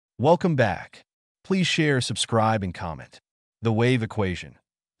Welcome back. Please share, subscribe, and comment. The wave equation.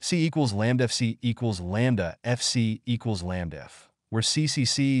 C equals lambda fc equals lambda fc equals lambda f, where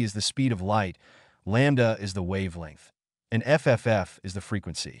CCC is the speed of light, lambda is the wavelength, and FFF is the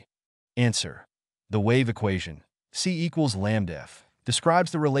frequency. Answer. The wave equation, C equals lambda f,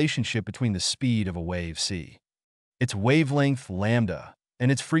 describes the relationship between the speed of a wave c, its wavelength lambda,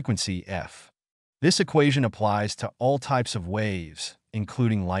 and its frequency f. This equation applies to all types of waves,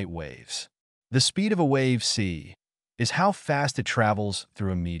 including light waves. The speed of a wave c is how fast it travels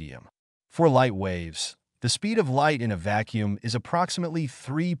through a medium. For light waves, the speed of light in a vacuum is approximately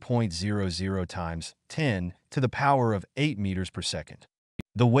 3.00 times 10 to the power of 8 meters per second.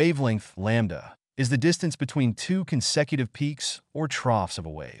 The wavelength lambda is the distance between two consecutive peaks or troughs of a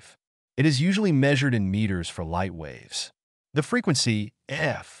wave. It is usually measured in meters for light waves. The frequency,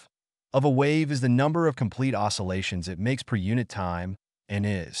 f, of a wave is the number of complete oscillations it makes per unit time and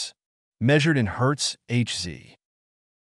is measured in Hertz, Hz.